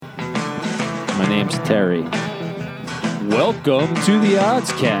My name's Terry. Welcome to the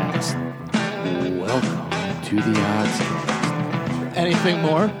Oddscast. Welcome to the Oddscast. Anything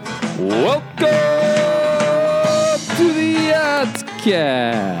more? Welcome to the Oddscast.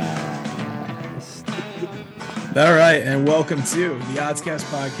 All right, and welcome to the Oddscast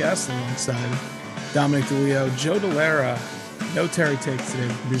podcast alongside Dominic DeLeo, Joe Delera. No Terry takes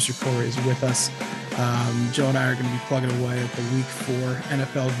today. Producer Corey is with us. Joe and I are going to be plugging away at the Week 4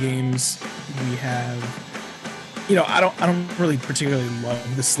 NFL games. We have, I don't really particularly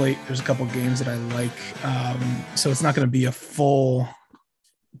love the slate. There's a couple games that I like, so it's not going to be a full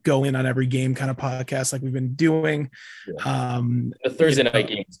go in on every game kind of podcast like we've been doing. Yeah. The Thursday night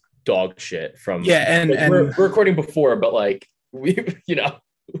games, dog shit. And we're recording before, but we, it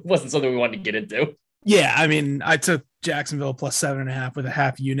wasn't something we wanted to get into. Yeah, I mean, I took Jacksonville plus 7.5 with a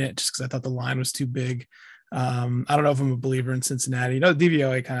half unit just because I thought the line was too big. I don't know if I'm a believer in Cincinnati. The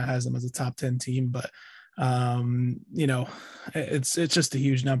DVOA kind of has them as a top 10 team, but it's just a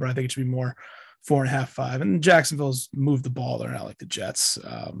huge number. I think it should be more 4.5, 5. And Jacksonville's moved the ball. They're not like the Jets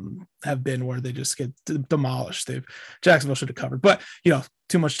have been, where they just get demolished. Jacksonville should have covered, but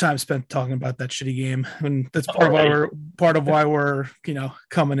too much time spent talking about that shitty game, and that's part of why we're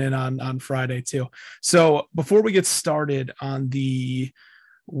coming in on Friday too. So before we get started on the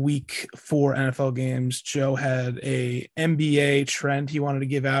Week 4 NFL games, Joe had a NBA trend he wanted to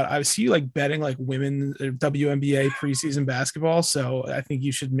give out. I see you betting women WNBA preseason basketball, so I think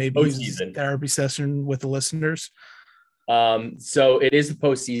you should maybe use a therapy session with the listeners. So it is the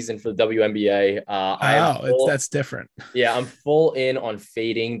postseason for the WNBA. That's different. Yeah, I'm full in on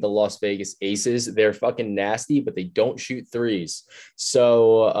fading the Las Vegas Aces. They're fucking nasty, but they don't shoot threes.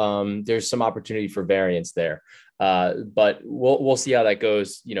 So there's some opportunity for variance there. But we'll see how that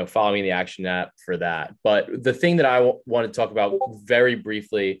goes, following the action app for that. But the thing that I want to talk about very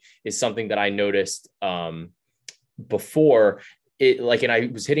briefly is something that I noticed before it, and I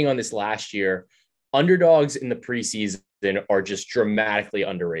was hitting on this last year. Underdogs in the preseason are just dramatically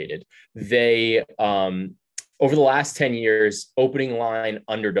underrated. They, over the last 10 years, opening line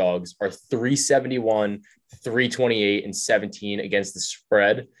underdogs are 371, 328, and 17 against the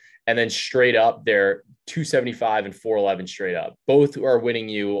spread. And then straight up, they're 275 and 411 straight up. Both are winning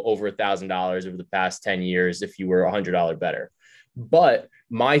you over $1,000 over the past 10 years if you were $100 better. But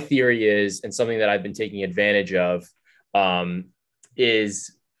my theory is, and something that I've been taking advantage of,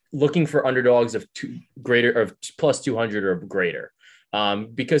 is looking for underdogs of plus 200 or greater.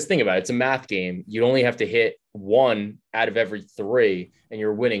 Because think about it, it's a math game. You only have to hit one out of every three and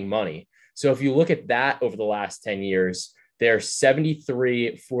you're winning money. So if you look at that over the last 10 years, they're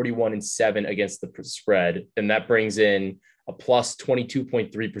 73, 41, and 7 against the spread. And that brings in a plus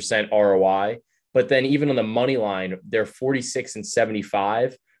 22.3% ROI. But then even on the money line, they're 46 and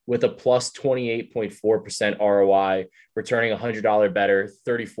 75 with a plus 28.4% ROI, returning $100 better,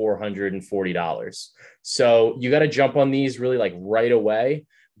 $3,440. So you got to jump on these really right away.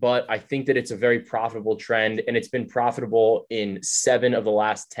 But I think that it's a very profitable trend, and it's been profitable in 7 of the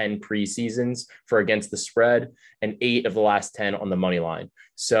last 10 preseasons for against the spread and 8 of the last 10 on the money line.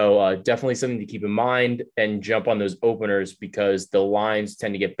 So definitely something to keep in mind and jump on those openers because the lines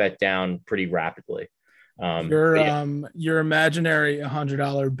tend to get bet down pretty rapidly. Your imaginary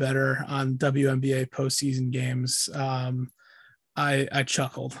 $100 better on WNBA postseason games. I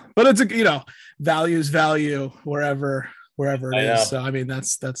chuckled, but it's value is value wherever it is. So I mean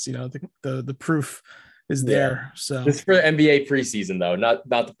that's the proof is there. So this is for the NBA preseason though, not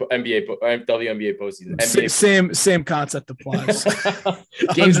the WNBA postseason. Same concept applies.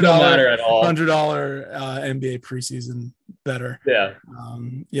 Games don't matter at all. $100 NBA preseason better. Yeah.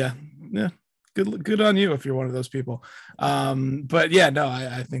 Yeah. Good on you if you're one of those people. But yeah, no,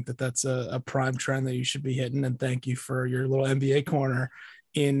 I think that's a prime trend that you should be hitting. And thank you for your little NBA corner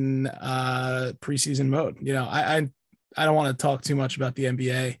in preseason mode. I don't want to talk too much about the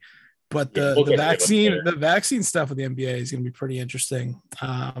NBA, but the vaccine stuff with the NBA is going to be pretty interesting.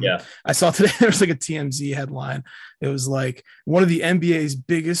 I saw today there was a TMZ headline. It was one of the NBA's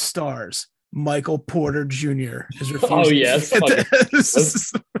biggest stars, Michael Porter Jr. is refusing. Oh yes.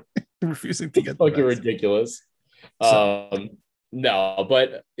 Refusing to get fucking ridiculous. No,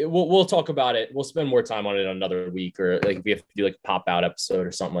 but we'll talk about it. We'll spend more time on it another week, or if we have to do a pop out episode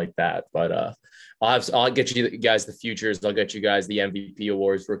or something like that. But I'll get you guys the futures. I'll get you guys the MVP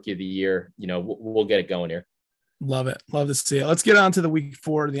awards, Rookie of the Year. We'll get it going here. Love it. Love to see it. Let's get on to the Week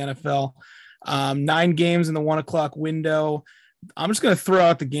 4 of the NFL. 9 games in the 1 o'clock window. I'm just going to throw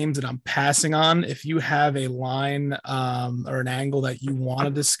out the games that I'm passing on. If you have a line or an angle that you want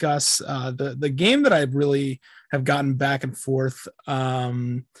to discuss, the game that I really have gotten back and forth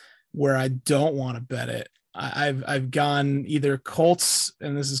where I don't want to bet it. I've gone either Colts,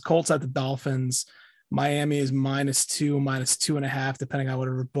 and this is Colts at the Dolphins. Miami is -2, -2.5, depending on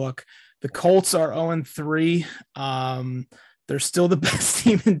whatever book. The Colts are 0-3. They're still the best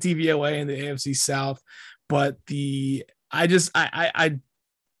team in DVOA in the AFC South, but I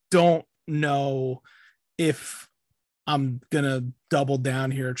don't know if I'm gonna double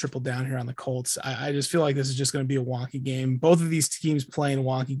down here or triple down here on the Colts. I just feel like this is just going to be a wonky game. Both of these teams playing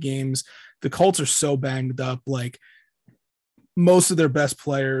wonky games. The Colts are so banged up. Like most of their best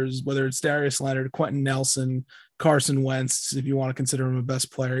players, whether it's Darius Leonard, Quentin Nelson, Carson Wentz, if you want to consider him a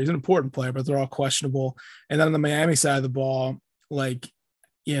best player, he's an important player, but they're all questionable. And then on the Miami side of the ball, like,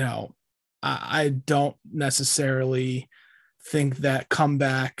 I don't necessarily think that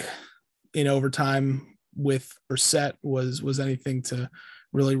comeback in overtime with Brissett was anything to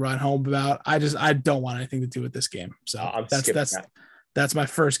really run home about. I don't want anything to do with this game. So that's my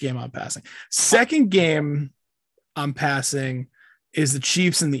first game I'm passing. Second game I'm passing is the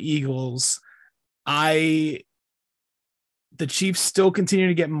Chiefs and the Eagles. The Chiefs still continue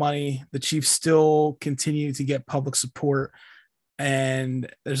to get money. The Chiefs still continue to get public support.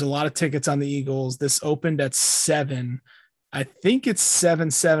 And there's a lot of tickets on the Eagles. This opened at 7. I think it's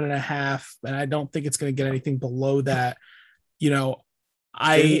 7.5, and I don't think it's going to get anything below that.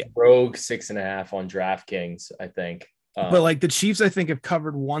 I rogue 6.5 on DraftKings, I think. But like the Chiefs, I think have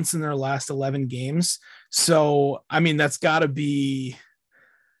covered once in their last 11 games. So, I mean, that's got to be.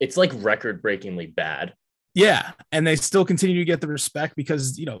 It's like record-breakingly bad. Yeah, and they still continue to get the respect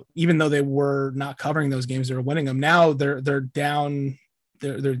because even though they were not covering those games, they were winning them. Now they're down.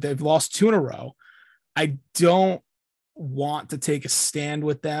 They've lost 2 in a row. I don't want to take a stand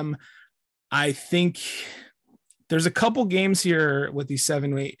with them. I think there's a couple games here with these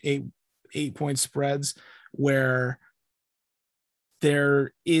 7, 8 point spreads where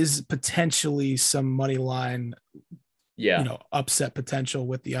there is potentially some money line, upset potential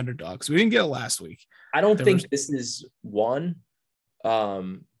with the underdogs. We didn't get it last week. I don't think this is one,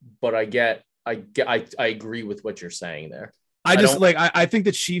 but I agree with what you're saying there. I think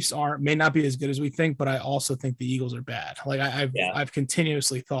the Chiefs may not be as good as we think, but I also think the Eagles are bad. Like I've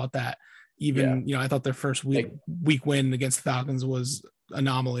continuously thought that. I thought their first week win against the Falcons was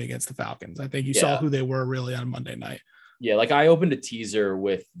anomaly against the Falcons. I think you saw who they were really on Monday night. Yeah, like I opened a teaser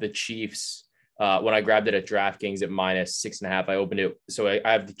with the Chiefs when I grabbed it at DraftKings at -6.5. I opened it, so I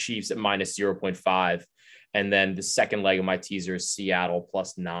have the Chiefs at -0.5, and then the second leg of my teaser is Seattle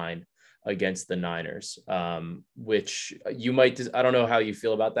 +9 against the Niners, which you might. I don't know how you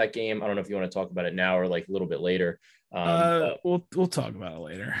feel about that game. I don't know if you want to talk about it now or like a little bit later. We'll talk about it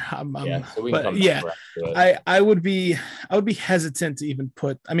later. I would be hesitant to even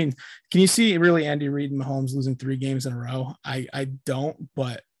put. I mean, can you see really Andy Reid and Mahomes losing 3 games in a row? I don't,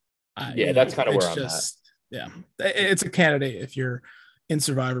 but that's kind of where I'm at. Yeah, it's a candidate if you're in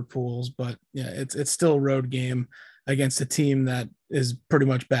survivor pools, but it's still a road game against a team that is pretty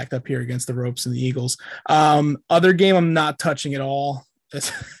much backed up here against the ropes and the Eagles. Other game I'm not touching at all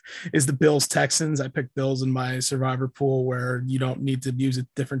is the Bills Texans. I picked Bills in my survivor pool where you don't need to use a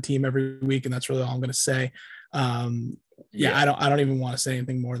different team every week, and that's really all I'm going to say. I don't even want to say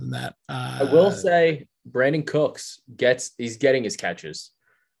anything more than that. I will say Brandon Cooks he's getting his catches.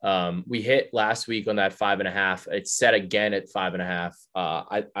 We hit last week on that 5.5. It's set again at 5.5.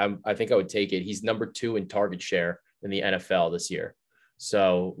 I think I would take it. He's number 2 in target share in the NFL this year.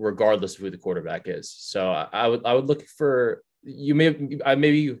 So regardless of who the quarterback is, so I would look for you.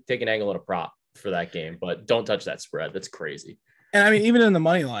 Maybe take an angle on a prop for that game, but don't touch that spread. That's crazy. And I mean, even in the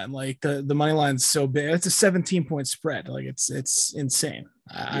money line, like the money line's so big, it's a 17-point spread. Like it's insane.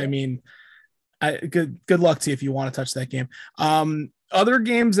 Yeah. I mean, good luck to you if you want to touch that game. Other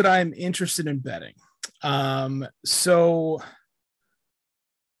games that I'm interested in betting. So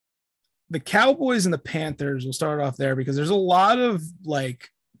the Cowboys and the Panthers, we'll start off there because there's a lot of like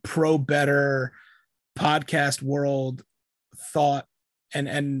pro better podcast world thought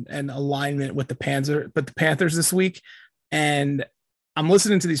and alignment with the Panthers this week. And I'm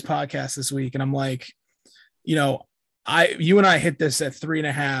listening to these podcasts this week and I'm like, you and I hit this at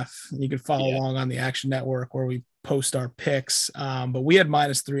 3.5. You can follow along on the Action Network where we post our picks. But we had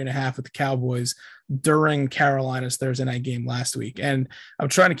 -3.5 with the Cowboys during Carolina's Thursday night game last week. And I'm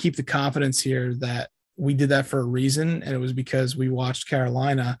trying to keep the confidence here that we did that for a reason. And it was because we watched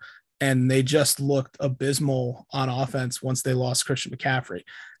Carolina and they just looked abysmal on offense once they lost Christian McCaffrey.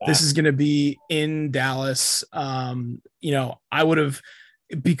 Wow. This is going to be in Dallas. I would have,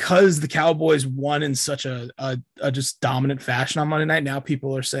 because the Cowboys won in such a just dominant fashion on Monday night, now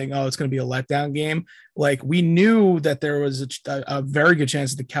people are saying, oh, it's going to be a letdown game. Like, we knew that there was a very good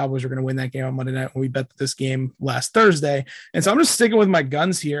chance that the Cowboys were going to win that game on Monday night when we bet this game last Thursday. And so I'm just sticking with my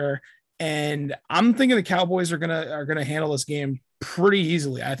guns here. And I'm thinking the Cowboys are gonna handle this game pretty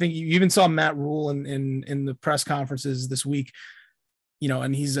easily. I think you even saw Matt Rule in the press conferences this week,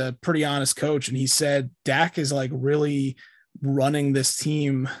 and he's a pretty honest coach. And he said Dak is like really running this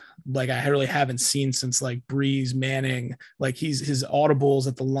team like I really haven't seen since like Breeze, Manning. Like, his audibles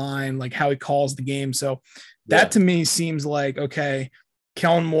at the line, like how he calls the game. So that to me seems like, okay,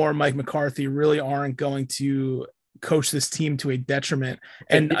 Kellen Moore, Mike McCarthy really aren't going to coach this team to a detriment.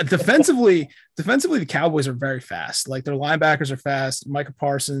 And defensively, the Cowboys are very fast. Like, their linebackers are fast. Micah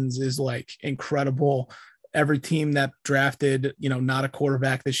Parsons is like incredible. Every team that drafted, not a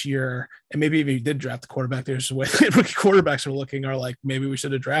quarterback this year, and maybe even you did draft the quarterback, there's the way rookie quarterbacks are looking, are like, maybe we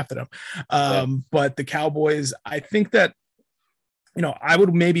should have drafted him. But the Cowboys, I think that, I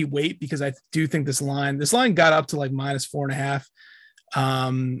would maybe wait, because I do think this line got up to like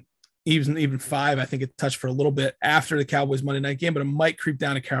 -4.5. Even 5, I think it touched for a little bit after the Cowboys Monday night game, but it might creep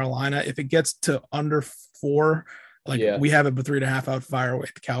down to Carolina. If it gets to under 4, we have it, but 3.5 out, fire away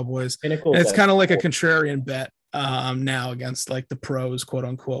at the Cowboys. And it's kind of like a contrarian bet now against like the pros, quote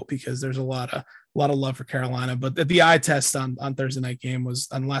unquote, because there's a lot of love for Carolina. But the eye test on Thursday night game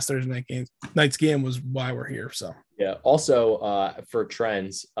last Thursday night's game was why we're here. So yeah. Also, for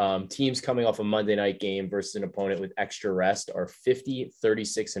trends, teams coming off a Monday night game versus an opponent with extra rest are 50,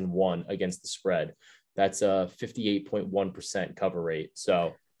 36, and 1 against the spread. That's a 58.1% cover rate.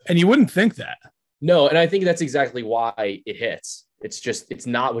 So, and you wouldn't think that. No, and I think that's exactly why it hits. It's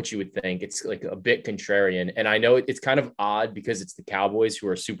not what you would think. It's like a bit contrarian. And I know it's kind of odd because it's the Cowboys, who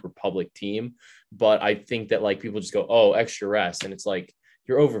are a super public team, but I think that like people just go, oh, extra rest. And it's like,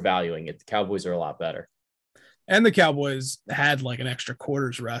 you're overvaluing it. The Cowboys are a lot better. And the Cowboys had like an extra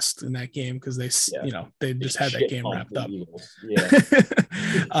quarter's rest in that game because they just had that game wrapped up. Yeah.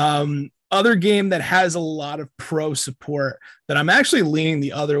 Other game that has a lot of pro support that I'm actually leaning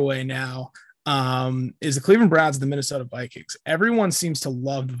the other way now is the Cleveland Browns and the Minnesota Vikings. Everyone seems to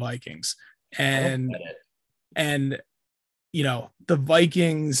love the Vikings, and the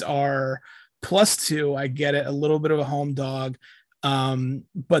Vikings are +2. I get it, a little bit of a home dog.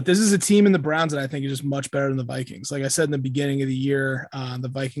 But this is a team in the Browns that I think is just much better than the Vikings. Like I said in the beginning of the year,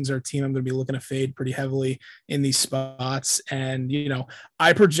 the Vikings are a team I'm going to be looking to fade pretty heavily in these spots. And,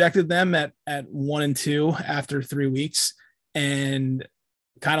 I projected them at 1-2 after 3 weeks, and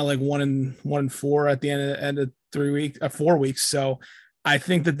kind of like 1-4 at the end of 4 weeks. So I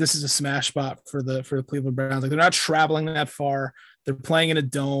think that this is a smash spot for the Cleveland Browns. Like, they're not traveling that far. They're playing in a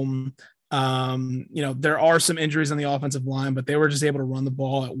dome. There are some injuries on the offensive line, but they were just able to run the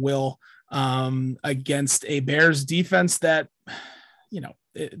ball at will against a Bears defense that, they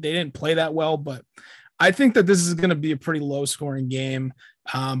didn't play that well. But I think that this is going to be a pretty low scoring game.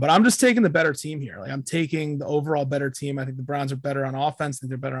 But I'm just taking the better team here. Like, I'm taking the overall better team. I think the Browns are better on offense. I think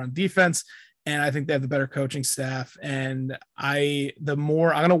they're better on defense. And I think they have the better coaching staff. And I'm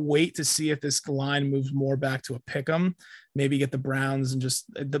going to wait to see if this line moves more back to a pick 'em, maybe get the Browns, and just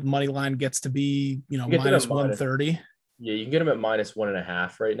the money line gets to be, -130. Yeah, you can get them at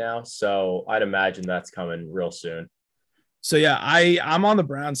 -1.5 right now. So I'd imagine that's coming real soon. So yeah, I'm on the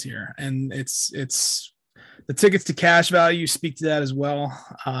Browns here, and it's the tickets to cash value speak to that as well.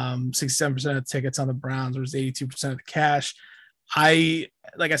 67% of tickets on the Browns versus 82% of the cash.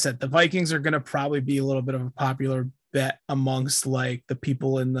 Like I said, the Vikings are going to probably be a little bit of a popular bet amongst like the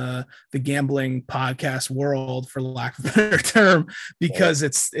people in the gambling podcast world, for lack of a better term, because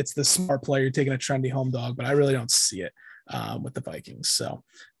it's the smart player. You're taking a trendy home dog, but I really don't see it with the Vikings. So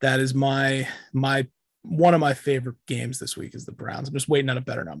that is my one of my favorite games this week is the Browns. I'm just waiting on a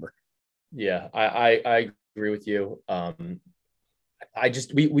better number. Yeah, I agree with you.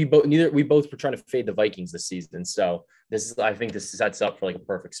 We both were trying to fade the Vikings this season. So I think this sets up for like a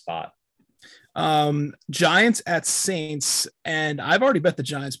perfect spot. Giants at Saints, and I've already bet the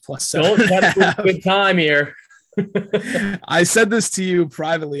Giants +7. That's a good time here. I said this to you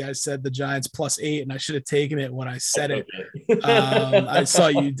privately. I said the Giants +8, and I should have taken it when I said it. I saw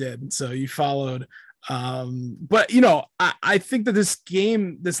you did, so you followed. But I think that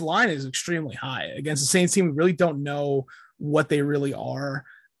this line is extremely high against the Saints team. We really don't know what they really are.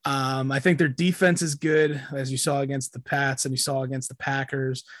 I think their defense is good, as you saw against the Pats and you saw against the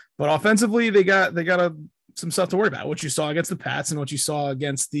Packers, but offensively they got some stuff to worry about, what you saw against the Pats and what you saw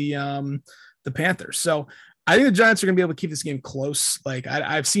against the Panthers. So I think the Giants are going to be able to keep this game close. Like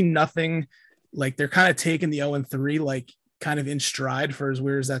I've seen nothing. Like, they're kind of taking the 0-3. Like, kind of in stride for as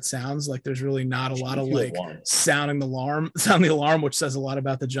weird as that sounds. Like there's really not a lot of like 2-1. sounding the alarm, which says a lot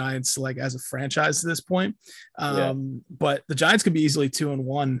about the Giants, like as a franchise to this point. But the Giants could be easily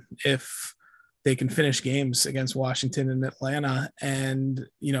 2-1 if they can finish games against Washington and Atlanta. And,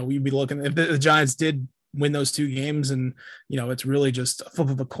 we'd be looking, if the Giants did win those two games and, it's really just a flip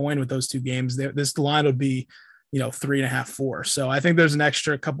of a coin with those two games, this line would be, 3.5, 4. So I think there's an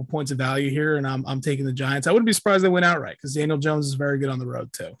extra couple points of value here, and I'm taking the Giants. I wouldn't be surprised they win outright because Daniel Jones is very good on the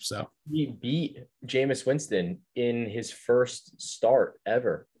road too. So he beat Jameis Winston in his first start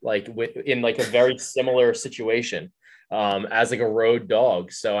ever, in a very similar situation, as like a road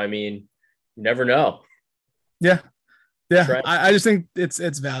dog. So I mean, you never know. Yeah. I just think it's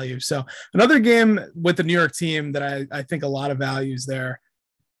value. So another game with the New York team that I think a lot of value is there,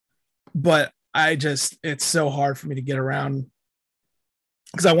 but it's so hard for me to get around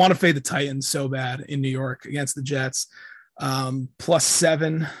because I want to fade the Titans so bad in New York against the Jets.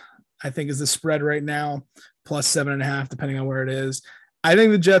 +7, I think, is the spread right now, +7.5, depending on where it is. I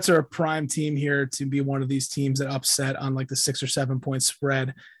think the Jets are a prime team here to be one of these teams that upset on like the 6 or 7 point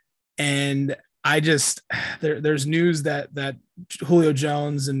spread. And there's news that Julio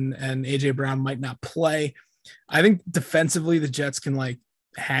Jones and AJ Brown might not play. I think defensively the Jets can like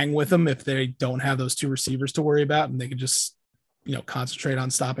hang with them if they don't have those two receivers to worry about, and they can just, concentrate on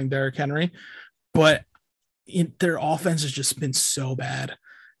stopping Derrick Henry. But their offense has just been so bad.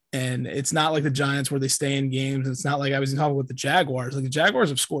 And it's not like the Giants where they stay in games. It's not like I was talking with the Jaguars. Like the Jaguars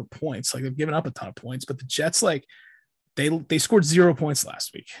have scored points. Like they've given up a ton of points, but the Jets, like they scored 0 points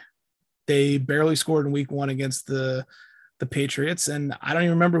last week. They barely scored in week 1 against the Patriots. And I don't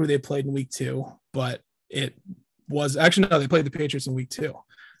even remember who they played in week 2, but it was actually, no, they played the Patriots in week 2.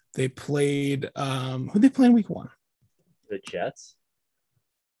 They played, who they play in week 1? The Jets.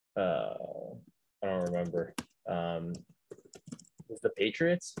 I don't remember. Was the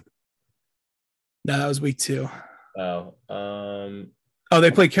Patriots? No, that was week 2. Oh, they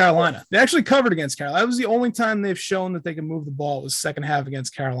played Carolina. They actually covered against Carolina. That was the only time they've shown that they can move the ball. It was second half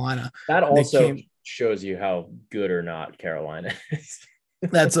against Carolina. That also shows you how good or not Carolina is.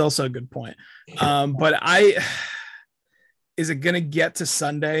 That's also a good point. But is it going to get to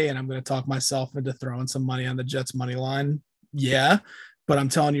Sunday and I'm going to talk myself into throwing some money on the Jets money line? Yeah. But I'm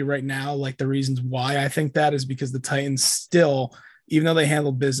telling you right now, like the reasons why I think that is because the Titans still, even though they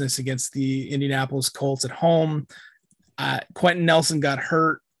handled business against the Indianapolis Colts at home, Quentin Nelson got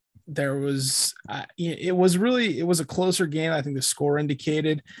hurt. There was, it was a closer game. I think the score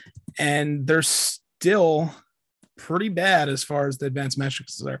indicated, and they're still pretty bad as far as the advanced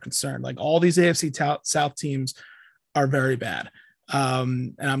metrics are concerned. Like all these AFC South teams are very bad.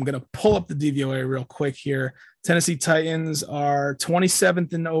 And I'm going to pull up the DVOA real quick here. Tennessee Titans are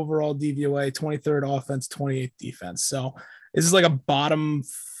 27th in overall DVOA, 23rd offense, 28th defense. So this is like a bottom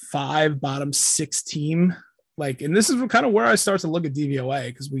 5, bottom 6 team. Like, and this is kind of where I start to look at DVOA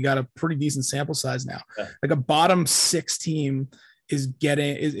because we got a pretty decent sample size now. Yeah. Like a bottom 6 team is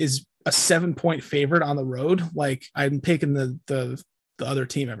a 7-point favorite on the road. Like I'm taking the other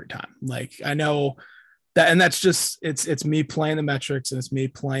team every time. Like I know that, and that's just, it's me playing the metrics and it's me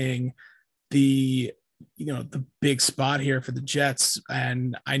playing the big spot here for the Jets.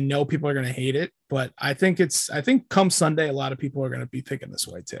 And I know people are going to hate it, but I think come Sunday, a lot of people are going to be thinking this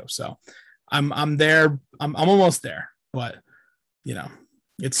way too. So I'm there. I'm almost there, but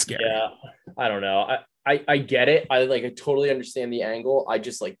it's scary. Yeah. I don't know. I get it. I totally understand the angle. I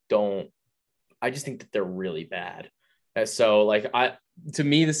just think that they're really bad. And so to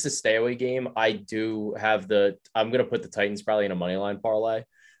me, this is a stay away game. I do have I'm going to put the Titans probably in a money line parlay.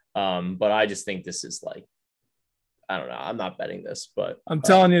 But I just think this is I don't know. I'm not betting this, but I'm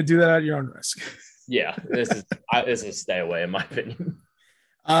telling you, do that at your own risk. Yeah, this is a stay away in my opinion.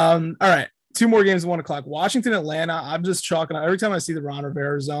 All right. 2 more games at 1 o'clock. Washington, Atlanta. I'm just chalking up every time I see the Ron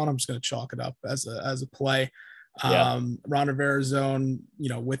Rivera zone. I'm just going to chalk it up as a play. Ron Rivera zone,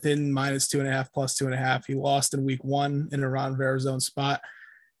 within -2.5, +2.5. He lost in week 1 in a Ron Rivera zone spot.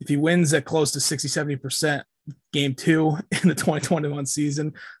 If he wins at close to 60-70%, game 2 in the 2021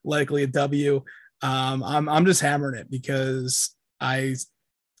 season, likely a W. I'm just hammering it because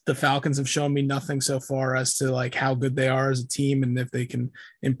the Falcons have shown me nothing so far as to how good they are as a team and if they can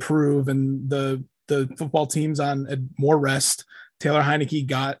improve. And the football team's on more rest. Taylor Heineke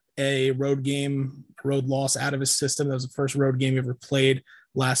got a road loss out of his system. That was the first road game he ever played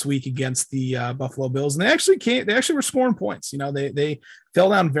last week against the Buffalo Bills. And they actually were scoring points. They fell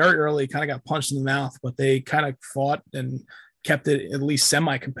down very early, kind of got punched in the mouth, but they kind of fought and kept it at least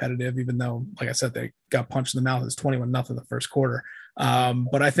semi-competitive, even though, like I said, they got punched in the mouth. It was 21-0 the first quarter.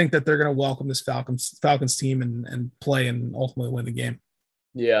 But I think that they're going to welcome this Falcons team and play and ultimately win the game.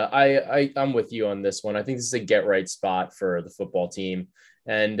 Yeah, I'm with you on this one. I think this is a get right spot for the football team.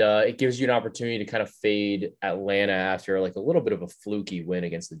 And it gives you an opportunity to kind of fade Atlanta after like a little bit of a fluky win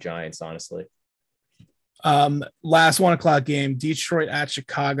against the Giants, honestly. Last 1:00 game, Detroit at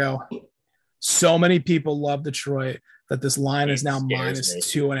Chicago. So many people love Detroit that this line is now minus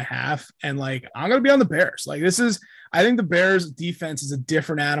 2.5. And like, I'm going to be on the Bears. Like I think the Bears defense is a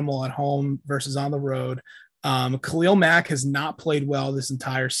different animal at home versus on the road. Khalil Mack has not played well this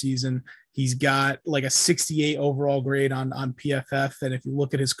entire season. He's got like a 68 overall grade on PFF. And if you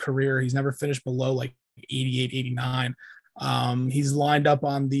look at his career, he's never finished below like 88, 89. He's lined up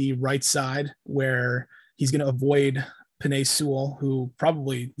on the right side where he's going to avoid Penei Sewell, who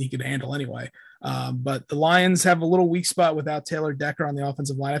probably he could handle anyway. But the Lions have a little weak spot without Taylor Decker on the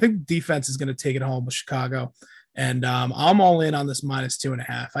offensive line. I think defense is going to take it home with Chicago. And I'm all in on this minus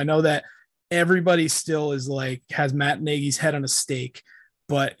 2.5. I know that everybody still is like, has Matt Nagy's head on a stake,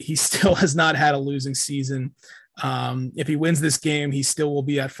 but he still has not had a losing season. If he wins this game, he still will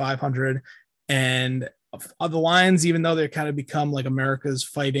be at 500. And the Lions, even though they're kind of become like America's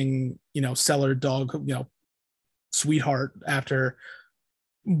fighting, cellar dog, sweetheart after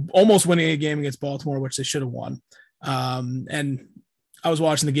almost winning a game against Baltimore, which they should have won. And I was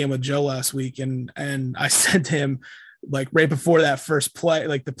watching the game with Joe last week and I said to him, like right before that first play,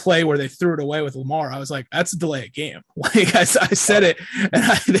 like the play where they threw it away with Lamar, I was like, that's a delay of game. Like I said it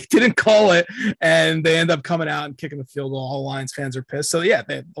and they didn't call it and they end up coming out and kicking the field goal. All Lions fans are pissed. So yeah,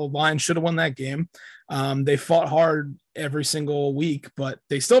 the Lions should have won that game. They fought hard every single week, but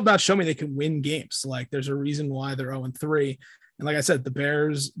they still have not shown me they can win games. Like there's a reason why they're 0-3. And like I said, the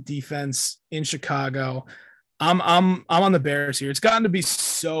Bears defense in Chicago, I'm on the Bears here. It's gotten to be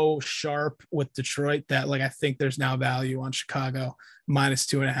so sharp with Detroit that like I think there's now value on Chicago minus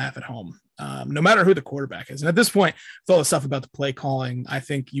 2.5 at home, no matter who the quarterback is. And at this point, with all the stuff about the play calling, I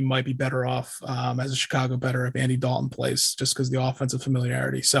think you might be better off as a Chicago better if Andy Dalton plays, just because the offensive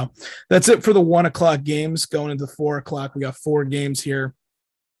familiarity. So that's it for the 1:00 games. Going into 4:00, we got 4 games here.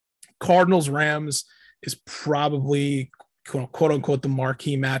 Cardinals Rams is probably quote unquote the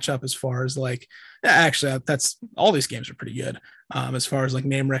marquee matchup as far as like. Actually, that's all these games are pretty good as far as like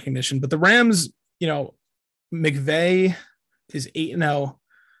name recognition. But the Rams, McVay is 8-0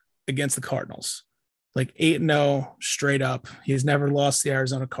 against the Cardinals, like 8-0 straight up. He's never lost the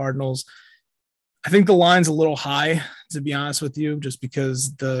Arizona Cardinals. I think the line's a little high, to be honest with you, just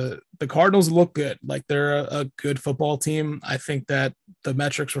because the Cardinals look good. Like they're a good football team. I think that the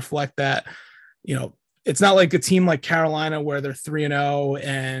metrics reflect that, it's not like a team like Carolina where they're 3-0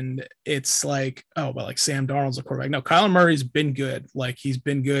 and it's like, oh, but like Sam Darnold's a quarterback. No, Kyler Murray's been good. Like he's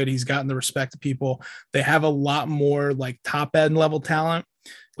been good. He's gotten the respect of people. They have a lot more like top end level talent.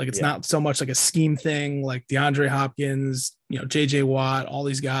 Like it's not so much like a scheme thing, like DeAndre Hopkins, JJ Watt, all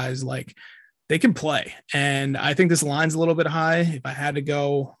these guys, like they can play. And I think this line's a little bit high. If I had to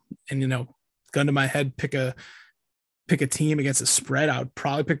go and, gun to my head, pick a team against a spread, I would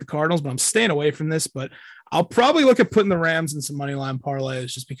probably pick the Cardinals, but I'm staying away from this. But I'll probably look at putting the Rams in some money line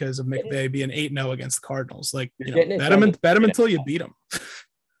parlays just because of McVay being 8-0 against the Cardinals. Like, bet them until you beat them.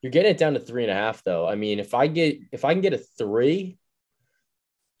 You're getting it down to 3.5, though. I mean, if I can get a 3,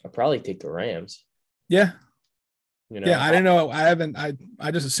 I'll probably take the Rams. Yeah. Yeah, I didn't know.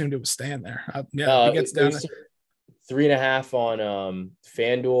 I just assumed it was staying there. It gets down to 3.5 on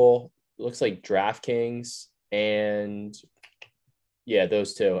FanDuel. It looks like DraftKings. And yeah,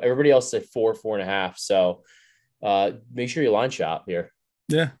 those two. Everybody else is at 4.5. So make sure you line shop here.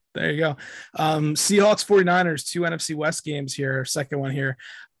 Yeah, there you go. Seahawks 49ers, 2 NFC West games here. Second one here.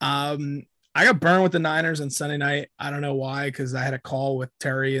 I got burned with the Niners on Sunday night. I don't know why, because I had a call with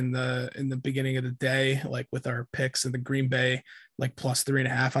Terry in the beginning of the day, like with our picks in the Green Bay, like plus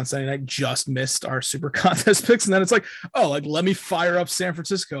 3.5 on Sunday night, just missed our super contest picks. And then it's like, oh, like, let me fire up San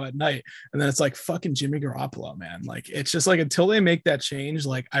Francisco at night. And then it's like fucking Jimmy Garoppolo, man. Like, it's just like, until they make that change,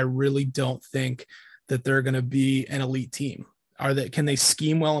 like, I really don't think that they're going to be an elite team. Can they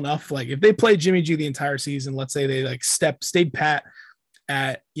scheme well enough? Like if they play Jimmy G the entire season, let's say they like stayed pat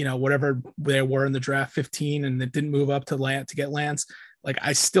at, whatever they were in the draft 15 and it didn't move up to get Lance. Like,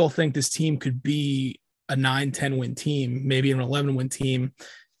 I still think this team could be a 9-10 win team, maybe an 11 win team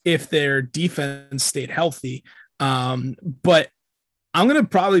if their defense stayed healthy. But I'm going to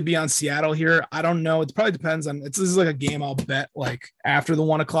probably be on Seattle here. I don't know. It probably depends on, this is like a game I'll bet like after the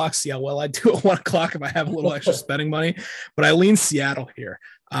 1:00, see how well I do at 1:00 if I have a little extra spending money, but I lean Seattle here.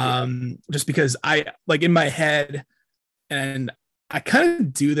 Just because I like in my head, and I kind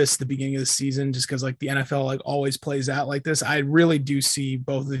of do this at the beginning of the season just because like the NFL like always plays out like this. I really do see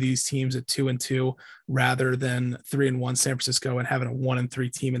both of these teams at 2-2 rather than 3-1 San Francisco and having a 1-3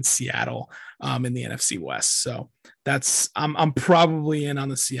 team in Seattle in the NFC West. So I'm probably in on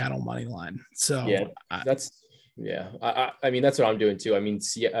the Seattle money line. So yeah, I mean, that's what I'm doing too. I mean,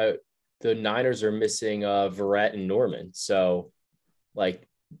 the Niners are missing Verrett and Norman. So like,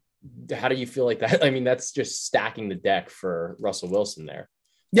 how do you feel like that? I mean, that's just stacking the deck for Russell Wilson there.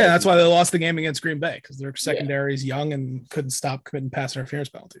 Yeah, that's why they lost the game against Green Bay, because their secondary is young and couldn't stop committing pass interference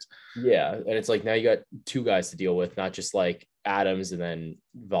penalties. Yeah, and it's like now you got two guys to deal with, not just like Adams and then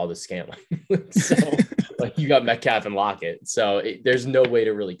Valdez-Scantling. So like you got Metcalf and Lockett. So there's no way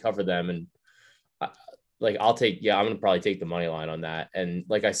to really cover them. And I'm going to probably take the money line on that. And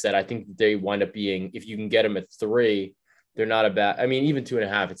like I said, I think they wind up being, if you can get them at 3, they're not a bad, I mean, even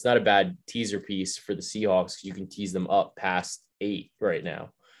 2.5, it's not a bad teaser piece for the Seahawks. You can tease them up past 8 right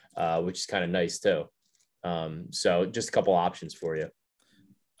now, which is kind of nice too. So just a couple options for you.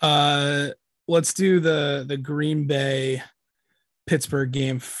 Let's do the Green Bay Pittsburgh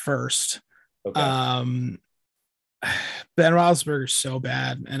game first. Okay. Ben Roethlisberger is so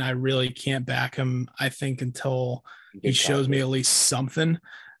bad, and I really can't back him, I think, until he shows me at least something.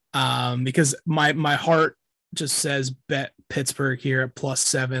 Because my heart just says bet Pittsburgh here at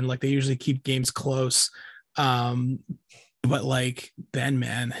 +7. Like they usually keep games close. But like Ben,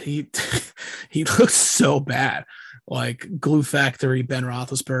 man, he looks so bad. Like glue factory Ben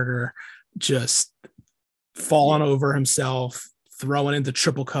Roethlisberger, just falling over himself, throwing into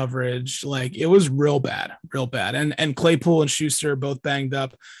triple coverage. Like it was real bad. And Claypool and Schuster both banged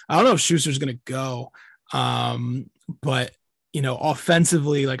up. I don't know if Schuster's gonna go. But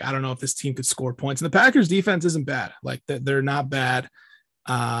offensively, like I don't know if this team could score points. And the Packers defense isn't bad. Like they're not bad.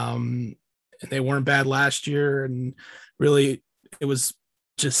 They weren't bad last year, and really it was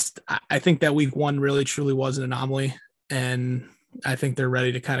just, I think that week 1 really truly was an anomaly, and I think they're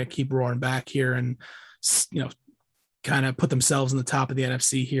ready to kind of keep roaring back here and kind of put themselves in the top of the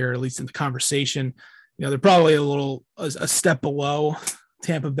NFC here, at least in the conversation. They're probably a step below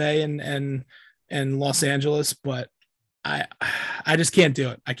Tampa Bay and Los Angeles, but I just can't do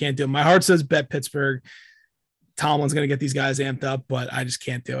it. I can't do it. My heart says bet Pittsburgh. Tomlin's going to get these guys amped up, but I just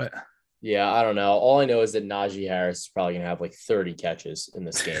can't do it. Yeah, I don't know. All I know is that Najee Harris is probably going to have like 30 catches in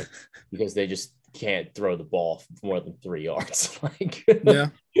this game because they just can't throw the ball more than 3 yards. Yeah.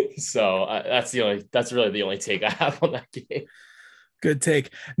 So that's really the only take I have on that game. Good take.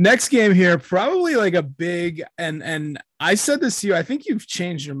 Next game here, probably like a big, and I said this to you, I think you've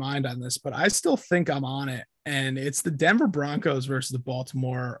changed your mind on this, but I still think I'm on it. And it's the Denver Broncos versus the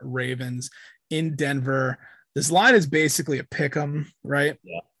Baltimore Ravens in Denver. This line is basically a pick 'em, right?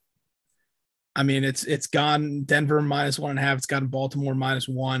 Yeah. I mean, it's gone Denver -1.5. It's gotten Baltimore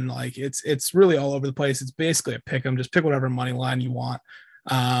 -1. Like it's really all over the place. It's basically a pick 'em. Just pick whatever money line you want.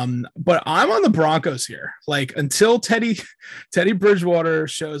 But I'm on the Broncos here. Like until Teddy Bridgewater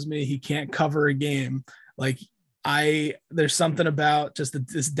shows me he can't cover a game, like there's something about just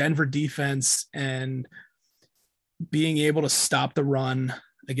this Denver defense and being able to stop the run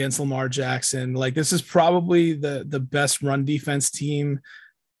against Lamar Jackson. Like this is probably the best run defense team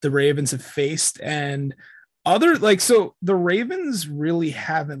the Ravens have faced, and so the Ravens really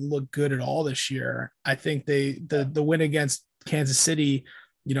haven't looked good at all this year. I think the win against Kansas City,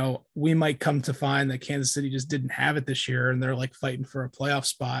 we might come to find that Kansas City just didn't have it this year and they're like fighting for a playoff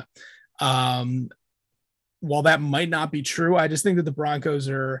spot. While that might not be true, I just think that the Broncos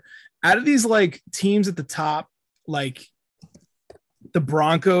are out of these like teams at the top, like the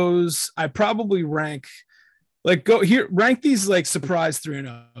Broncos, I probably rank these like surprise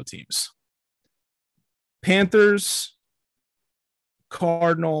 3-0 teams. Panthers,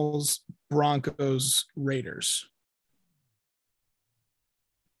 Cardinals, Broncos, Raiders.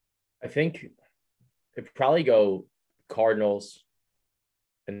 I think it'd probably go Cardinals,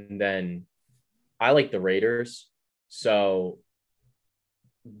 and then I like the Raiders. So,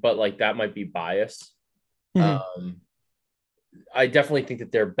 but like that might be bias. Mm-hmm. I definitely think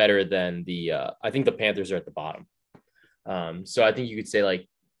that they're better than I think the Panthers are at the bottom. So I think you could say like,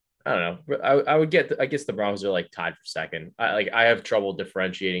 I don't know. I guess the Broncos are like tied for second. I have trouble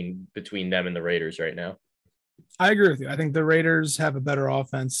differentiating between them and the Raiders right now. I agree with you. I think the Raiders have a better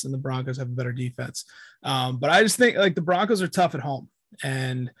offense and the Broncos have a better defense. But I just think like the Broncos are tough at home,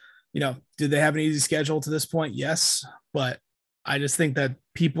 and do they have an easy schedule to this point? Yes. But I just think that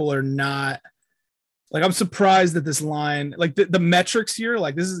people are not like, I'm surprised that this line, like the metrics here,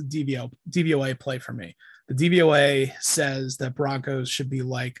 like this is a DVOA play for me. The DVOA says that Broncos should be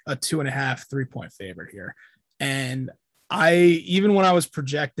like a 2.5, 3-point favorite here. And even when I was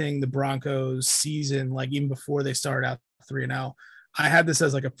projecting the Broncos season, like even before they started out 3-0, I had this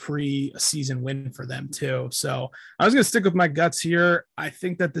as like a pre-season win for them too. So I was going to stick with my guts here. I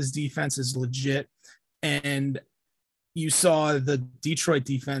think that this defense is legit. And you saw the Detroit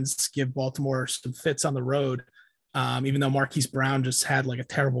defense give Baltimore some fits on the road. Even though Marquise Brown just had like a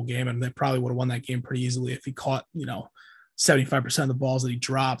terrible game, and they probably would have won that game pretty easily if he caught, 75% of the balls that he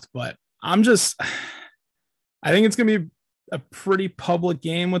dropped. But I think it's going to be a pretty public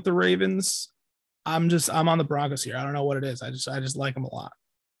game with the Ravens. I'm on the Broncos here. I don't know what it is. I just like them a lot.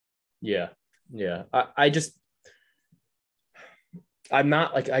 Yeah. I'm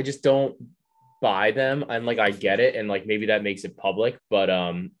not like, I just don't buy them. I'm like, I get it. And like, maybe that makes it public, but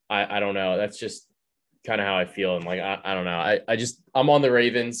I don't know. That's just kind of how I feel. And like, I don't know. I'm on the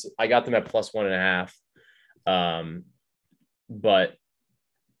Ravens. I got them at +1.5. But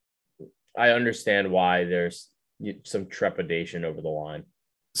I understand why there's some trepidation over the line.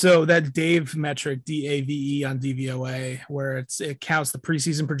 So that Dave metric, DAVE on DVOA, where it counts the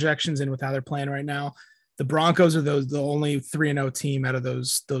preseason projections in with how they're playing right now. The Broncos are the only 3-0 team out of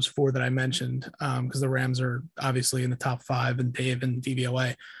those four that I mentioned, because the Rams are obviously in the top 5 and Dave and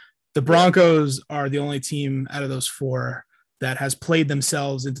DVOA. The Broncos are the only team out of those four that has played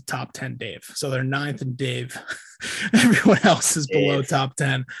themselves into top 10 Dave. So they're 9th in Dave. Everyone else is below top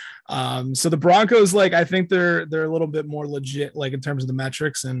 10. So the Broncos, like, I think they're a little bit more legit, like in terms of the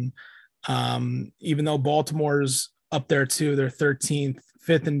metrics. And even though Baltimore's up there too, they're 13th,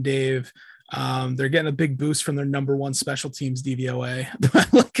 5th in Dave. They're getting a big boost from their number 1 special teams DVOA,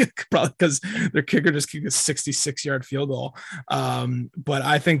 probably because their kicker just kicked a 66-yard field goal. But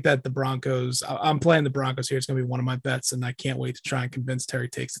I think that the Broncos, I'm playing the Broncos here. It's going to be one of my bets, and I can't wait to try and convince Terry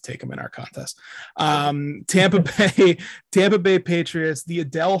Takes to take them in our contest. Tampa Bay Patriots, the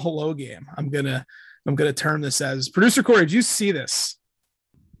Adele hello game. I'm gonna term this as. Producer Corey, did you see this?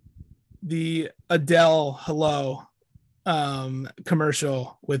 The Adele hello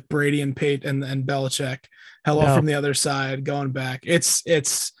commercial with Brady and Pate and Belichick. Hello from the other side, going back.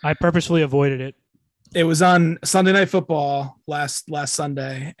 It's I purposefully avoided it. It was on Sunday Night Football last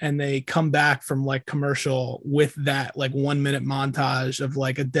Sunday, and they come back from like commercial with that like 1 minute montage of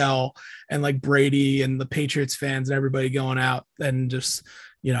like Adele and like Brady and the Patriots fans and everybody going out and just,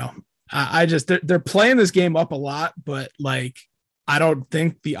 they're playing this game up a lot, but like I don't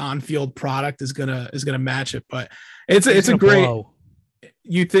think the on-field product is gonna match it, but it's a great. Blow.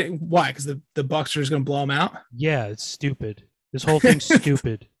 You think why? Because the Bucs are just gonna blow them out? Yeah, it's stupid. This whole thing's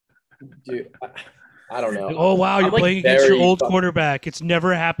stupid. Dude, I don't know. Oh wow, you're playing against your old quarterback. It's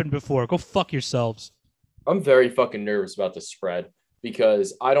never happened before. Go fuck yourselves. I'm very fucking nervous about the spread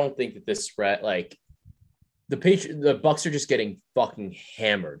because I don't think that this spread, like the Bucs are just getting fucking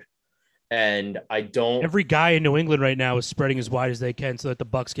hammered. And I don't. Every guy in New England right now is spreading as wide as they can so that the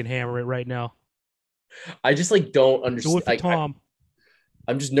Bucs can hammer it right now. I just like don't understand. Do it for Tom.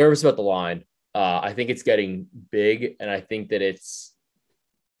 I'm just nervous about the line. I think it's getting big, and I think that it's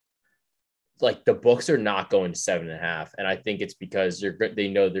like the books are not going to 7.5, and I think it's because they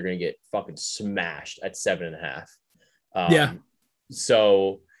know they're going to get fucking smashed at 7.5. Yeah.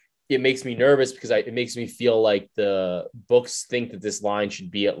 So it makes me nervous because it makes me feel like the books think that this line should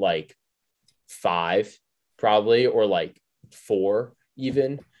be at like 5 probably, or like 4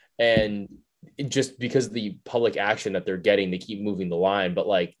 even, and just because of the public action that they're getting, they keep moving the line. But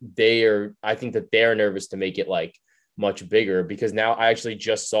like I think that they're nervous to make it like much bigger, because now I actually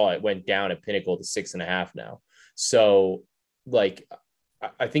just saw it went down at Pinnacle to 6.5 now. So like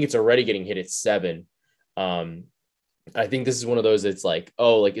I think it's already getting hit at 7. I think this is one of those that's like,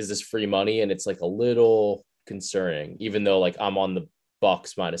 oh, like, is this free money? And it's like a little concerning, even though like I'm on the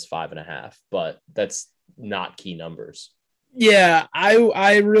Bucs -5.5, but that's not key numbers. Yeah, I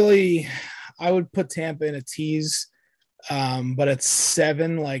would put Tampa in a tease, but at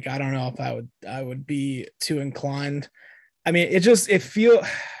 7, like I don't know if I would be too inclined. I mean, it feel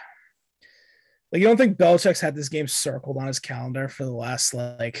like you don't think Belichick's had this game circled on his calendar for the last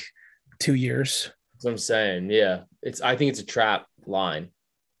like 2 years. That's what I'm saying. Yeah, I think it's a trap line,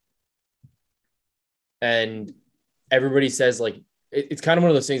 and everybody says like it's kind of one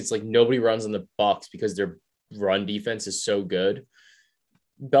of those things. It's like nobody runs on the Bucs because their run defense is so good.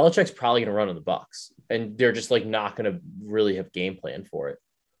 Belichick's probably going to run on the Bucs, and they're just like not going to really have game plan for it.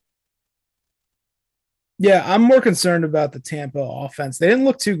 Yeah, I'm more concerned about the Tampa offense. They didn't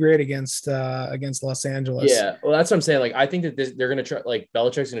look too great against Los Angeles. Yeah, well, that's what I'm saying. Like, I think that they're going to try. Like,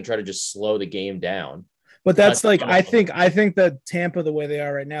 Belichick's going to try to just slow the game down. But that's like I think that Tampa, the way they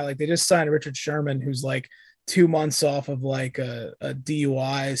are right now, like they just signed Richard Sherman, who's like 2 months off of like a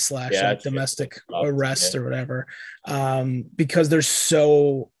DUI slash like domestic arrest or whatever, because they're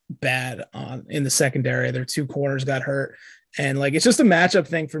so bad in the secondary. Their 2 corners got hurt, and like it's just a matchup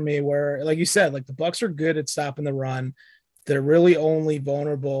thing for me. Where, like you said, like the Bucs are good at stopping the run. They're really only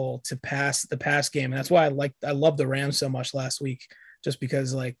vulnerable to the pass game, and that's why I love the Rams so much last week, just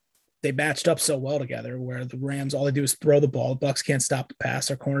because like they matched up so well together. Where the Rams, all they do is throw the ball. The Bucs can't stop the pass.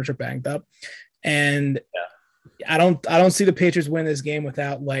 Their corners are banged up, and I don't see the Patriots win this game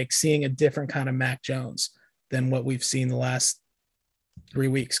without like seeing a different kind of Mac Jones than what we've seen the last 3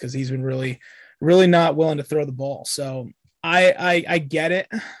 weeks, because he's been really, really not willing to throw the ball. So I get it.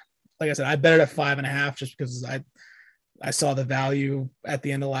 Like I said, I bet it at 5.5 just because I saw the value at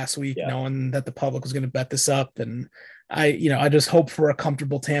the end of last week, knowing that the public was going to bet this up, and I just hope for a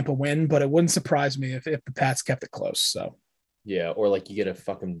comfortable Tampa win, but it wouldn't surprise me if the Pats kept it close. So. Yeah, or like you get a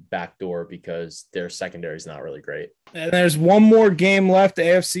fucking backdoor because their secondary is not really great. And there's one more game left, the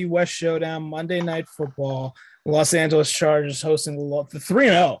AFC West Showdown, Monday Night Football. Los Angeles Chargers hosting the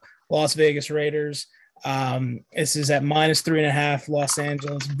 3-0 Las Vegas Raiders. This is at -3.5 Los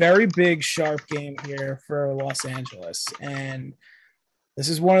Angeles. Very big, sharp game here for Los Angeles. And this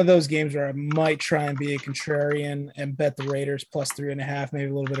is one of those games where I might try and be a contrarian and bet the Raiders +3.5,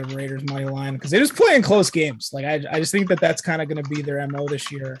 maybe a little bit of Raiders money line, because they just play in close games. Like I just think that that's kind of going to be their MO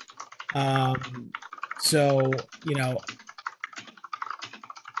this year. So,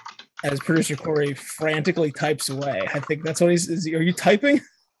 as producer Corey frantically types away, I think that's what are you typing?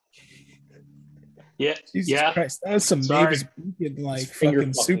 Yeah. Jesus Christ. That was some Mavis Beacon, like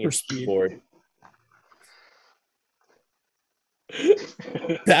fucking super speed. Board.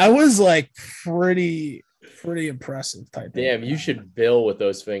 That was like pretty impressive type. Damn, you should bill with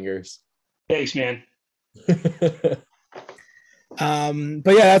those fingers. Thanks, man. But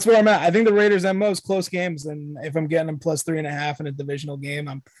yeah, that's where I'm at. I think the Raiders MO is close games, and if I'm getting them +3.5 in a divisional game,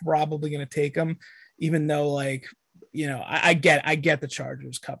 I'm probably going to take them, even though I get the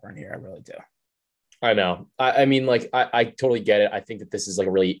Chargers covering here. I really do. I know. I mean, like, I totally get it. I think that this is like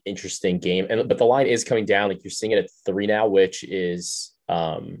a really interesting game, but the line is coming down. Like, you're seeing it at 3 now, which is,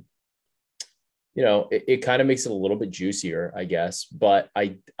 it kind of makes it a little bit juicier, I guess. But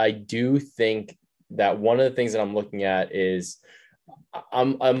I do think that one of the things that I'm looking at is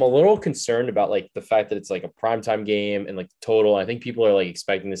I'm a little concerned about like the fact that it's like a primetime game and like total. I think people are like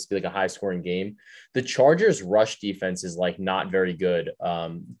expecting this to be like a high scoring game. The Chargers rush defense is like not very good.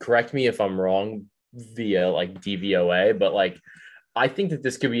 Correct me if I'm wrong via like DVOA, but like I think that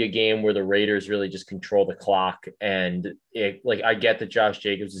this could be a game where the Raiders really just control the clock. And I get that Josh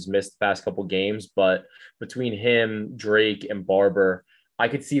Jacobs has missed the past couple games, but between him, Drake, and Barber, I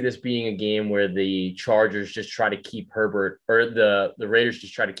could see this being a game where the Chargers just try to keep Herbert, or the Raiders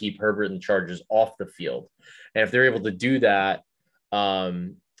just try to keep Herbert and the Chargers off the field. And if they're able to do that, I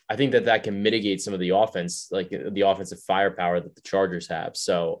think that can mitigate some of the offense, like the offensive firepower that the Chargers have.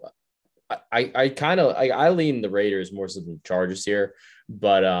 So I lean the Raiders more so than the Chargers here,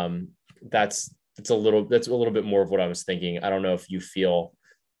 but that's a little bit more of what I was thinking. I don't know if you feel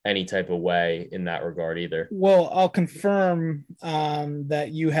any type of way in that regard either. Well, I'll confirm that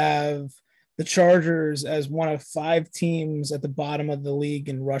you have the Chargers as one of 5 teams at the bottom of the league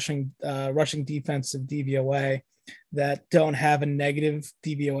in rushing defensive DVOA that don't have a negative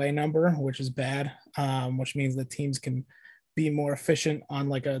DVOA number, which is bad, which means that teams can be more efficient on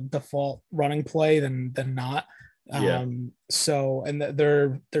like a default running play than not. So, and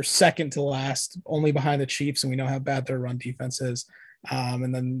they're second to last, only behind the Chiefs, and we know how bad their run defense is.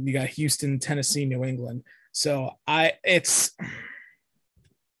 And then you got Houston, Tennessee, New England. So that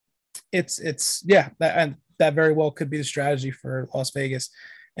very well could be the strategy for Las Vegas,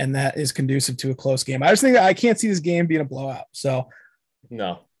 and that is conducive to a close game. I just think that I can't see this game being a blowout. So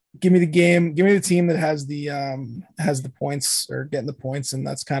no. Give me the team that has the points or getting the points, and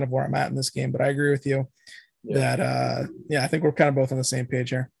that's kind of where I'm at in this game. But I agree with you that I think we're kind of both on the same page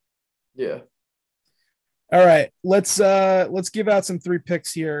here. Yeah. All right, let's give out some 3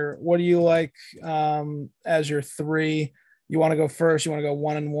 picks here. What do you like as your 3? You want to go first? You want to go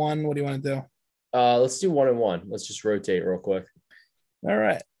 1 and 1? What do you want to do? Let's do 1 and 1. Let's just rotate real quick. All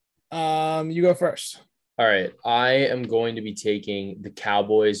right. You go first. All right. I am going to be taking the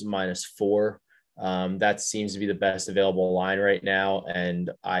Cowboys -4. That seems to be the best available line right now, and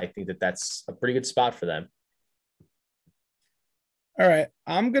I think that that's a pretty good spot for them. All right.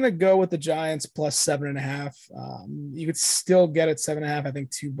 I'm going to go with the Giants +7.5. You could still get it 7.5. I think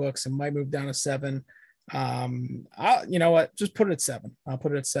 2 books. It might move down to 7. You know what? Just put it at 7. I'll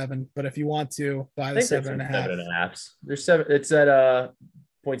put it at 7. But if you want to buy the 7.5, there's 7. It's at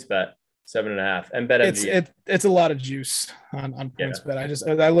points bet 7.5, and bet MGM. It's a lot of juice on points bet. I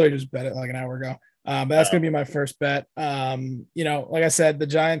literally just bet it like an hour ago. But that's gonna be my first bet. Like I said, the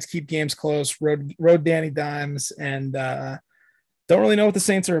Giants keep games close. Road Danny Dimes, and don't really know what the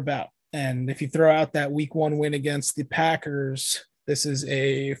Saints are about. And if you throw out that Week 1 win against the Packers, this is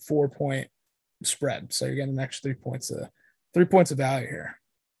a 4-point spread. So you're getting an extra 3 points of value here.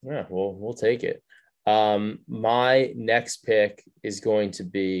 Yeah, we'll take it. My next pick is going to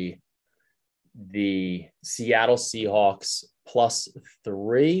be the Seattle Seahawks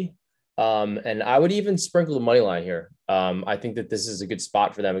 +3. And I would even sprinkle the money line here. I think that this is a good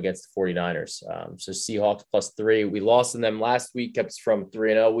spot for them against the 49ers. So Seahawks +3. We lost in them last week, kept us from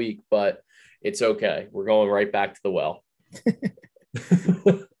 3-0 week, but it's okay. We're going right back to the well.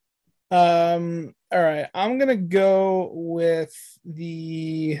 All right. I'm going to go with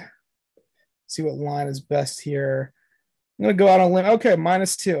see what line is best here. I'm going to go out on a limb. Okay,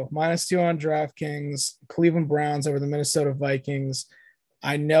 -2 on DraftKings. Cleveland Browns over the Minnesota Vikings.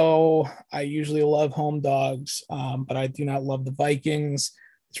 I know I usually love home dogs, but I do not love the Vikings.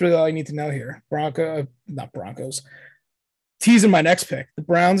 That's really all I need to know here. Not Broncos. Teasing my next pick. The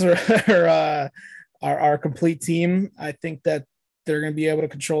Browns are our complete team. I think that they're going to be able to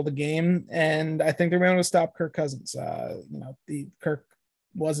control the game, and I think they're going to stop Kirk Cousins. Kirk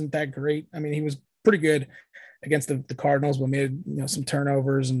wasn't that great. I mean, he was pretty good against the Cardinals, but made some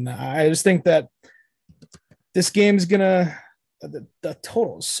turnovers, and I just think that this game's gonna. The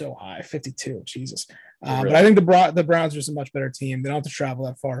total is so high, 52. Jesus. Really? But I think the Browns are just a much better team. They don't have to travel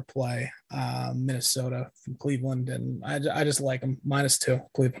that far to play Minnesota from Cleveland, and I just like them. -2,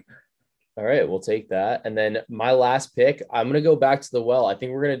 Cleveland. All right, we'll take that. And then my last pick, I'm going to go back to the well. I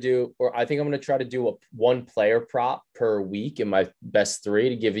think I'm going to try to do a one player prop per week in my best 3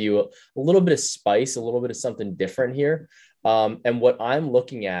 to give you a little bit of spice, a little bit of something different here. And what I'm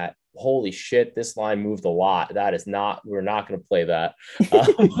looking at, holy shit, this line moved a lot. We're not going to play that.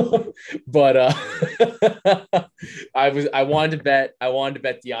 But I wanted to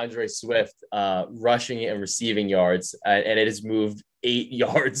bet DeAndre Swift rushing and receiving yards, and it has moved 8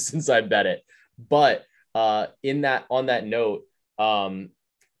 yards since I bet it. But on that note, I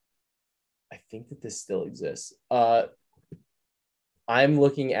think that this still exists. I'm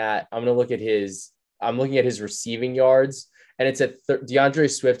looking at his receiving yards, and it's at DeAndre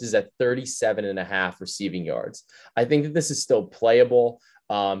Swift is at 37.5 receiving yards. I think that this is still playable.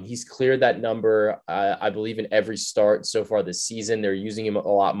 He's cleared that number, I believe, in every start so far this season. They're using him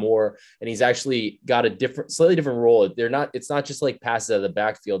a lot more, and he's actually got a slightly different role. It's not just like passes out of the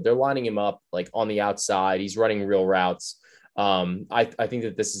backfield. They're lining him up like on the outside. He's running real routes. I think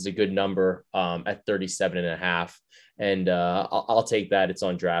that this is a good number at 37.5, and I'll take that. It's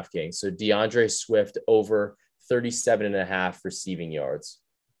on DraftKings. So DeAndre Swift over 37.5 receiving yards.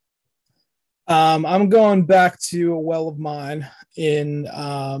 I'm going back to a well of mine in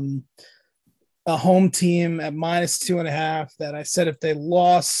a home team at -2.5 that I said if they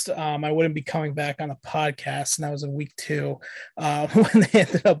lost, I wouldn't be coming back on a podcast. And that was in week 2 when they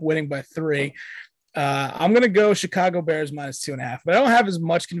ended up winning by 3. I'm going to go Chicago Bears -2.5, but I don't have as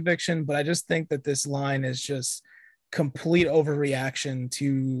much conviction, but I just think that this line is just complete overreaction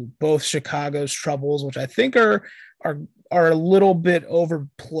to both Chicago's troubles, which I think are a little bit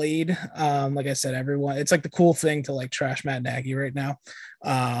overplayed. Like I said, it's like the cool thing to like trash Matt Nagy right now.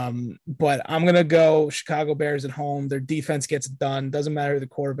 But I'm going to go Chicago Bears at home. Their defense gets it done. Doesn't matter who the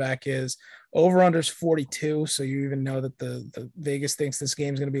quarterback is. Over-under is 42. So you even know that the Vegas thinks this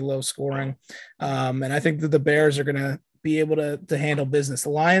game is going to be low scoring. And I think that the Bears are going to be able to handle business. The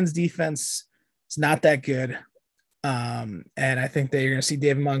Lions defense is not that good. And I think that you're going to see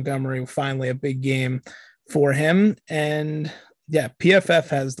David Montgomery finally a big game for him. And yeah, PFF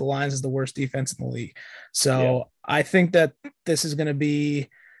has the Lions as the worst defense in the league. So I think that this is going to be,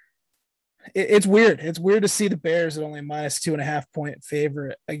 it's weird. It's weird to see the Bears at only a -2.5 point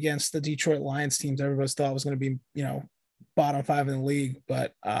favorite against the Detroit Lions teams everybody thought was going to be, bottom 5 in the league,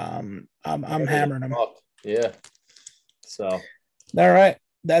 but I'm hammering them. Yeah. So, all right.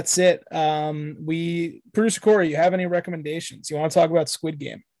 That's it. Producer Corey, you have any recommendations? You want to talk about Squid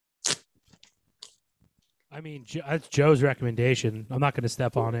Game? I mean, that's Joe's recommendation. I'm not going to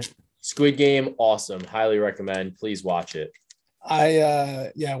step on it. Squid Game, awesome. Highly recommend. Please watch it.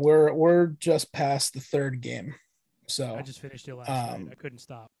 We're just past the 3rd game. So I just finished it last night. I couldn't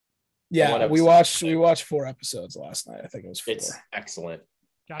stop. Yeah, we watched 4 episodes last night. I think it was 4. It's excellent.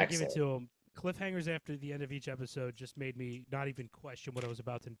 Gotta give it to him. Cliffhangers after the end of each episode just made me not even question what I was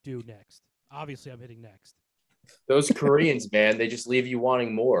about to do next. Obviously, I'm hitting next. Those Koreans, man, they just leave you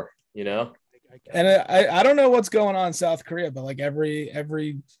wanting more, And I don't know what's going on in South Korea, but like every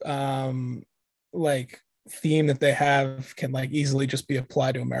like theme that they have can like easily just be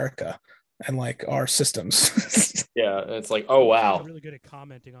applied to America and like our systems. Yeah, it's like, oh wow. They're really good at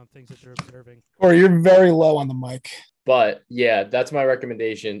commenting on things that they're observing. Or you're very low on the mic. But yeah, that's my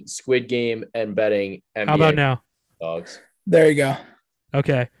recommendation. Squid Game and betting NBA. How about now? Dogs. There you go.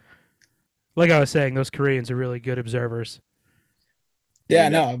 Okay. Like I was saying, those Koreans are really good observers. Yeah,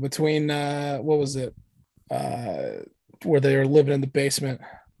 no, between what was it? Where they were living in the basement.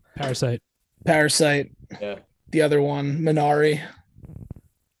 Parasite. Yeah. The other one, Minari.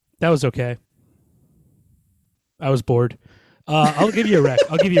 That was okay. I was bored. I'll give you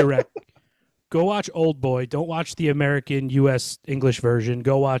a rec. Go watch Old Boy. Don't watch the American U.S. English version.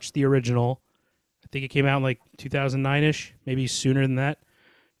 Go watch the original. I think it came out in like 2009-ish, maybe sooner than that.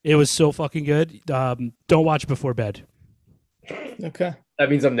 It was so fucking good. Don't watch before bed. Okay. That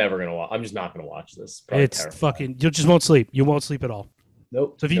means I'm never gonna watch. I'm just not gonna watch this. Probably It's terrifying. fucking. You just won't sleep. You won't sleep at all.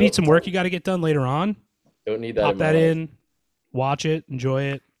 Nope. So if you need some work you got to get done later on, don't need that. pop in my that life. in, watch it, enjoy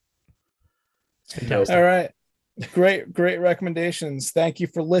it. Fantastic. All right. Great recommendations. Thank you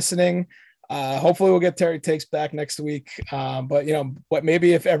for listening. Hopefully we'll get Terry Takes back next week. But you know what,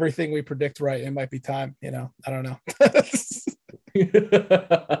 maybe if everything we predict right, it might be time, you know, I don't know.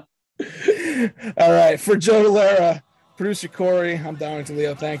 All right. For Joe Delera, producer Corey, I'm Darrington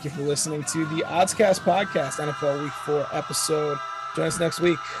Leo. Thank you for listening to the Oddscast podcast, NFL Week 4 episode. Join us next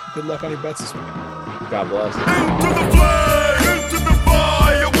week. Good luck on your bets this week. God bless. Into the flame, into the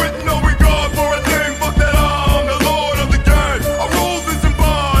fire, with no regard for a thing, but that I'm the Lord of the game. I rule this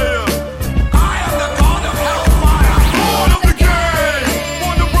empire. I am the God of hellfire. Lord of the game.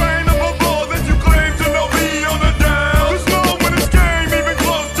 On the reign of a law that you claim to know me on the down. There's no one this game, even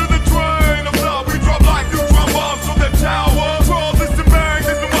close to the train. I'm not, we drop like you drop bombs from the tower. Draw this and bang,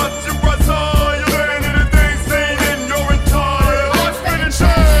 this and watch you rise higher. Than anything seen in your entire life. Spinning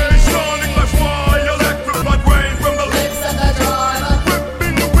chains, shining like fire. Electrified rain from the lips of the driver.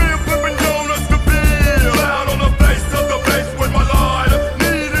 Whipping the wheel, flipping donuts to beer. Loud on the face of the bass with my lighter.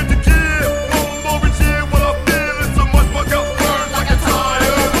 Needed to kill. One more and cheer while I feel it so much my gut burns like a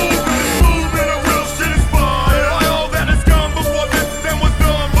tire. Moving, a real shit is fire. By all that has come before this then was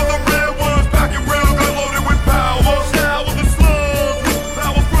done. For the real ones back in real gun loaded with power. Shower the slugs with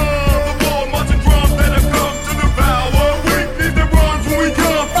power from the war marching drums that have come to devour. Weak need to run when we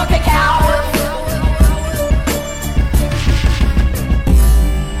come. Fucking coward.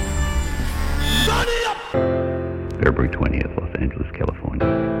 February 20th, Los Angeles, California.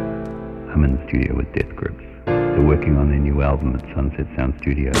 I'm in the studio with Death Grips. They're working on their new album at Sunset Sound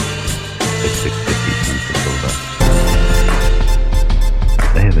Studios at 650 Sunset Boulevard.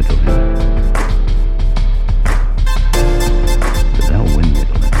 They have a dilemma. But they'll win their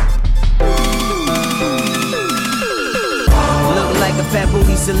dilemma. Look like a fat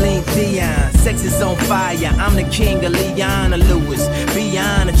booty Celine Dion. Sex is on fire. I'm the king of Leon Lewis.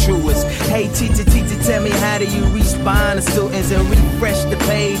 Beyond the truest. Hey, teacher, tell me how do you respond to students and refresh the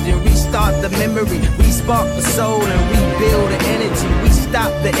page and restart the memory? Respark the soul and rebuild the energy. We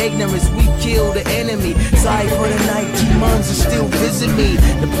stop the ignorance. We kill the enemy. Sorry for the night. Demons are still visit me.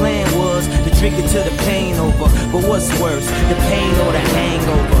 The plan was to drink it till the pain over. But what's worse, the pain or the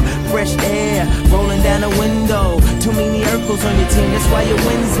hangover? Fresh air rolling down the window. Too many Urkels on your team, that's why your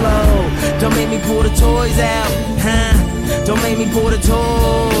wind's low. Don't make me pull the toys out, huh? Don't make me pull the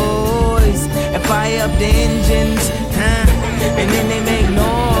toys and fire up the engines, huh? And then they make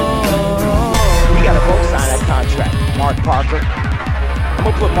noise. We gotta both sign that contract, Mark Parker. I'm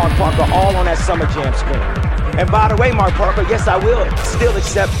gonna put Mark Parker all on that Summer Jam screen. And by the way, Mark Parker, yes, I will still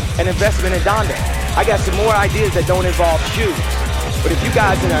accept an investment in Donda. I got some more ideas that don't involve shoes. But if you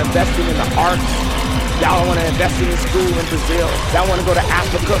guys are investing in the arts, y'all want to invest in school in Brazil, y'all want to go to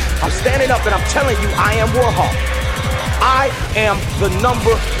Africa, I'm standing up and I'm telling you, I am Warhol. I am the #1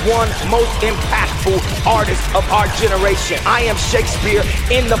 most impactful artist of our generation. I am Shakespeare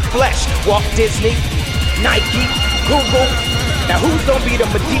in the flesh. Walt Disney, Nike, Google. Now who's gonna be the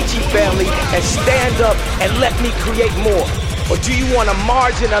Medici family and stand up and let me create more? Or do you want to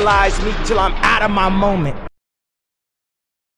marginalize me till I'm out of my moment?